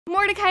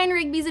Mordecai and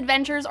Rigby's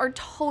adventures are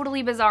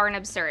totally bizarre and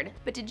absurd,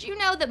 but did you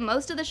know that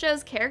most of the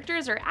show's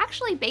characters are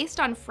actually based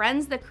on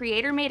friends the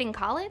creator made in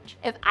college?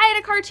 If I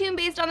had a cartoon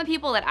based on the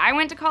people that I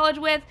went to college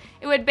with,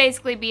 it would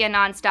basically be a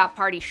non-stop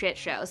party shit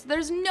show, so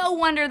there's no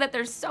wonder that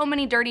there's so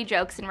many dirty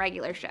jokes in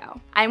regular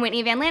show. I'm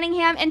Whitney Van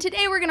Lanningham, and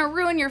today we're gonna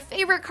ruin your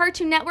favorite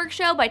Cartoon Network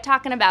show by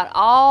talking about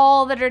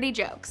all the dirty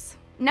jokes.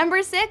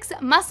 Number 6,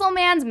 Muscle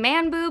Man's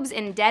man boobs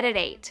in Dead at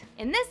 8.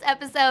 In this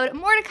episode,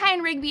 Mordecai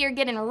and Rigby are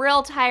getting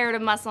real tired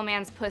of Muscle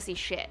Man's pussy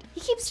shit.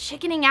 He keeps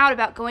chickening out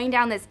about going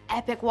down this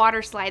epic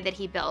water slide that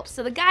he built,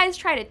 so the guys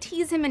try to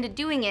tease him into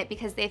doing it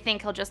because they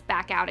think he'll just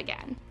back out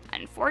again.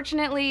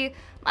 Unfortunately,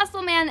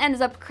 Muscle Man ends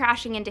up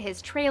crashing into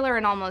his trailer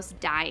and almost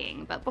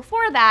dying, but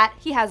before that,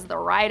 he has the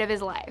ride of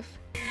his life.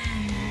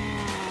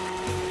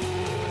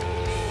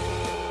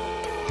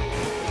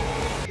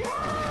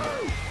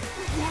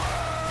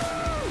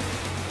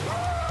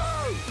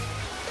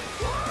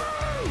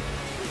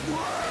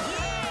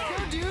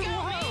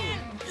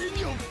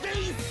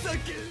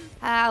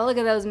 Ah, look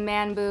at those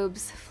man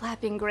boobs,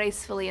 flapping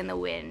gracefully in the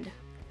wind.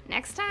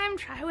 Next time,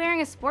 try wearing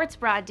a sports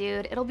bra,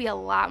 dude. It'll be a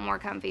lot more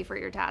comfy for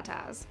your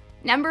tatas.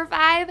 Number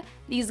 5,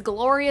 these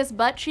glorious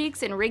butt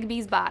cheeks in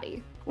Rigby's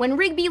body. When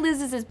Rigby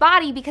loses his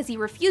body because he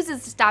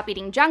refuses to stop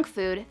eating junk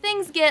food,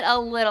 things get a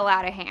little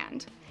out of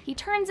hand. He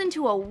turns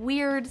into a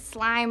weird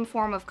slime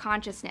form of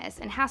consciousness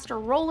and has to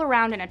roll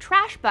around in a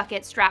trash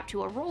bucket strapped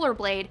to a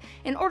rollerblade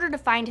in order to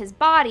find his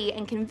body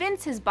and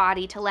convince his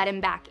body to let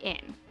him back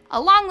in.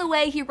 Along the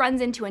way, he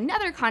runs into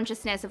another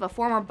consciousness of a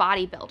former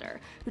bodybuilder,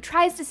 who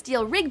tries to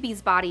steal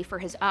Rigby's body for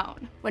his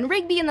own. When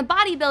Rigby and the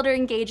bodybuilder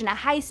engage in a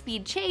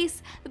high-speed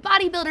chase, the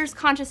bodybuilder's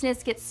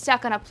consciousness gets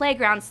stuck on a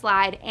playground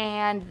slide,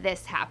 and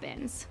this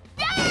happens.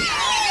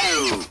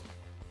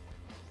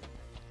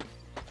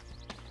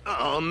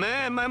 Oh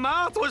man, my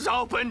mouth was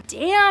open!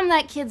 Damn,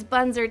 that kid's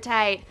buns are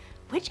tight.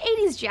 Which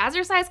 80s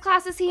jazzercise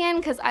class is he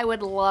in? 'Cause I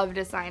would love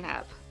to sign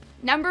up.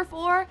 Number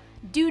 4,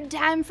 dude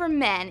time for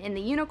men in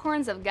the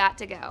Unicorns Have Got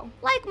to Go.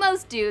 Like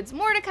most dudes,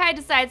 Mordecai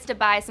decides to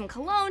buy some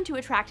cologne to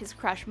attract his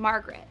crush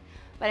Margaret.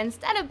 But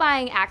instead of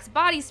buying Axe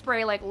body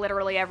spray like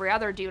literally every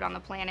other dude on the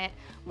planet,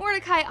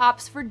 Mordecai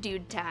opts for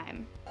dude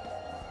time.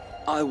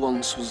 I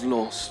once was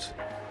lost,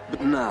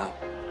 but now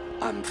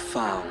I'm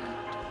found.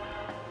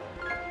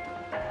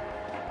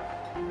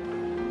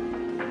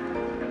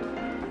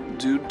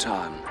 Dude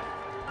time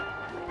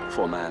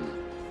for men.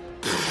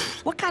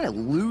 What kind of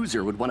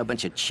loser would want a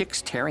bunch of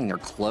chicks tearing their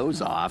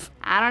clothes off?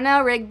 I don't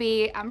know,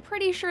 Rigby. I'm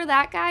pretty sure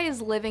that guy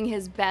is living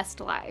his best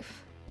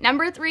life.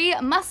 Number 3,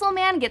 Muscle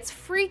Man gets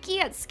freaky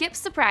at Skip's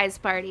surprise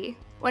party.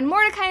 When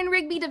Mordecai and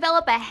Rigby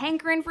develop a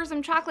hankering for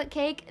some chocolate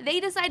cake, they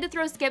decide to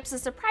throw Skips a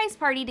surprise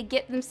party to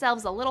get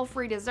themselves a little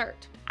free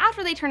dessert.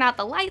 After they turn out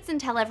the lights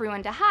and tell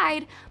everyone to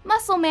hide,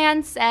 Muscle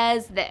Man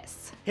says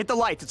this. Hit the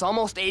lights, it's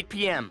almost 8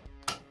 p.m.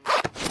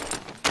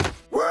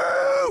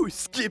 Whoa!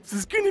 Skips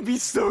is gonna be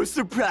so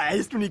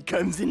surprised when he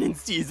comes in and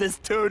sees us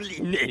totally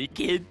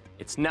naked.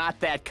 It's not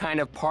that kind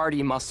of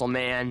party, Muscle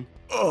Man.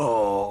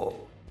 Oh.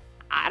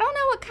 I don't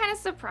know what kind of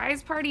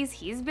surprise parties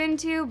he's been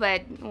to,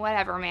 but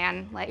whatever,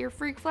 man. Let your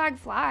freak flag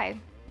fly.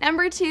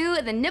 Number 2,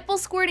 the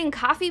nipple-squirting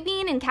coffee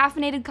bean and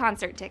caffeinated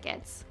concert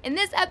tickets. In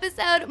this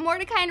episode,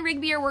 Mordecai and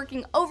Rigby are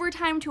working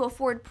overtime to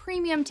afford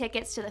premium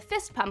tickets to the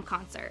Fist Pump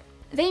concert.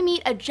 They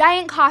meet a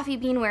giant coffee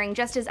bean wearing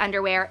just his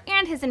underwear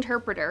and his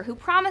interpreter, who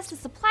promise to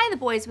supply the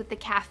boys with the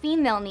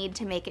caffeine they'll need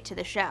to make it to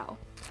the show.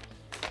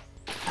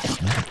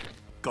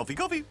 Coffee,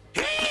 coffee.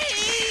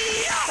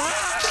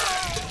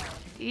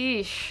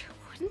 Eesh,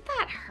 wouldn't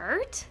that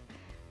hurt?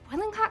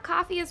 Boiling hot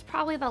coffee is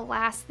probably the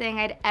last thing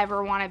I'd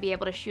ever want to be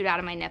able to shoot out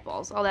of my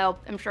nipples, although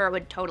I'm sure it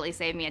would totally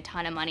save me a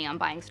ton of money on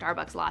buying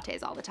Starbucks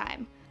lattes all the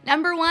time.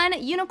 Number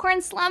 1,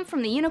 unicorn slump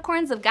from the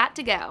Unicorns Have Got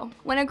to Go.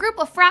 When a group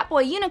of frat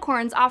boy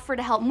unicorns offer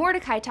to help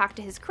Mordecai talk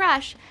to his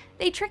crush,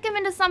 they trick him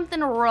into something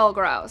real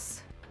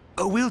gross.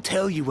 Oh, we'll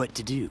tell you what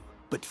to do,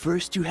 but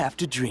first you have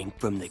to drink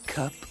from the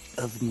cup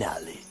of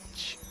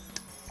knowledge.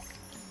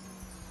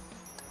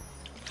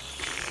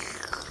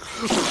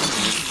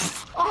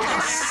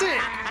 Oh,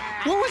 sick!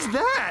 What was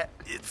that?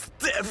 It's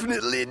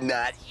definitely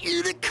not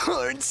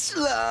unicorn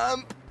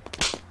slump.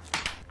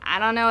 I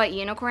don't know what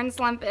unicorn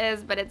slump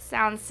is, but it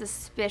sounds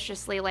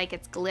suspiciously like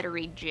it's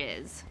glittery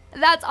jizz.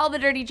 That's all the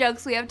dirty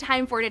jokes we have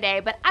time for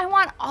today, but I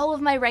want all of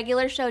my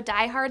regular show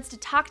diehards to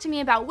talk to me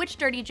about which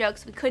dirty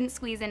jokes we couldn't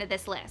squeeze into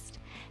this list.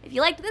 If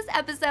you liked this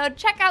episode,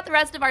 check out the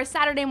rest of our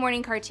Saturday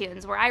morning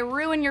cartoons, where I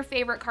ruin your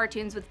favorite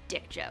cartoons with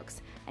dick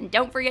jokes. And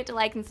don't forget to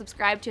like and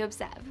subscribe to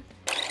Obsev.